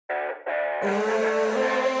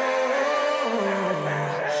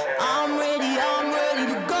I'm ready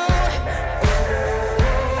to go.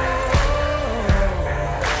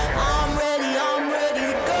 I'm ready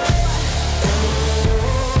to go.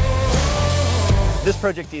 This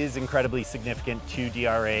project is incredibly significant to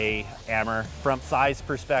DRA Amur. From size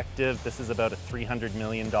perspective, this is about a $300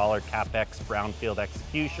 million CapEx brownfield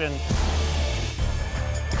execution.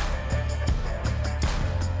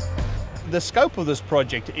 The scope of this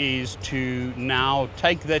project is to now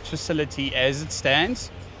take that facility as it stands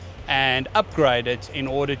and upgrade it in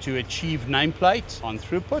order to achieve nameplate on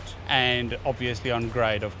throughput and obviously on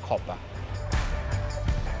grade of copper.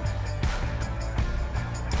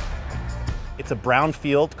 It's a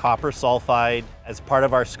brownfield copper sulfide. As part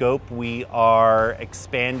of our scope, we are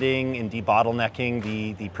expanding and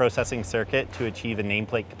debottlenecking the processing circuit to achieve a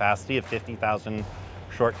nameplate capacity of 50,000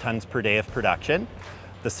 short tons per day of production.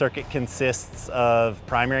 The circuit consists of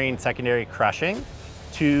primary and secondary crushing,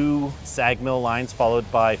 2 SAG mill lines followed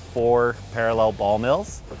by 4 parallel ball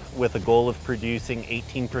mills, with a goal of producing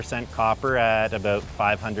 18% copper at about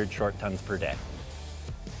 500 short tons per day.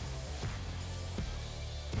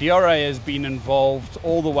 DRA has been involved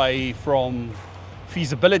all the way from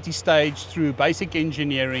feasibility stage through basic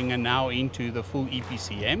engineering and now into the full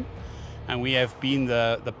EPCM. And we have been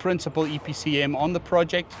the principal EPCM on the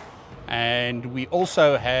project. And we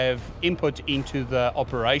also have input into the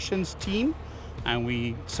operations team, and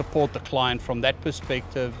we support the client from that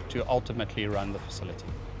perspective to ultimately run the facility.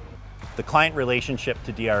 The client relationship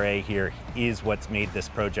to DRA here is what's made this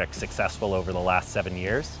project successful over the last 7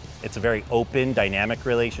 years. It's a very open, dynamic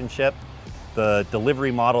relationship. The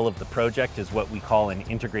delivery model of the project is what we call an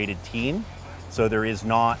integrated team. So there is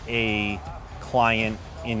not a client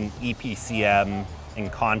in EPCM in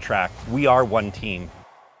contract. We are one team.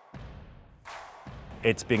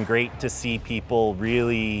 It's been great to see people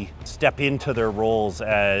really step into their roles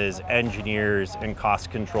as engineers and cost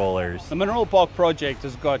controllers. The Mineral Park project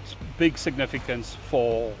has got big significance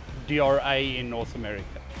for DRA in North America.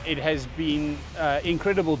 It has been an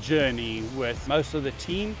incredible journey with most of the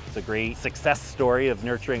team. It's a great success story of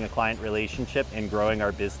nurturing a client relationship and growing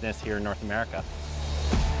our business here in North America.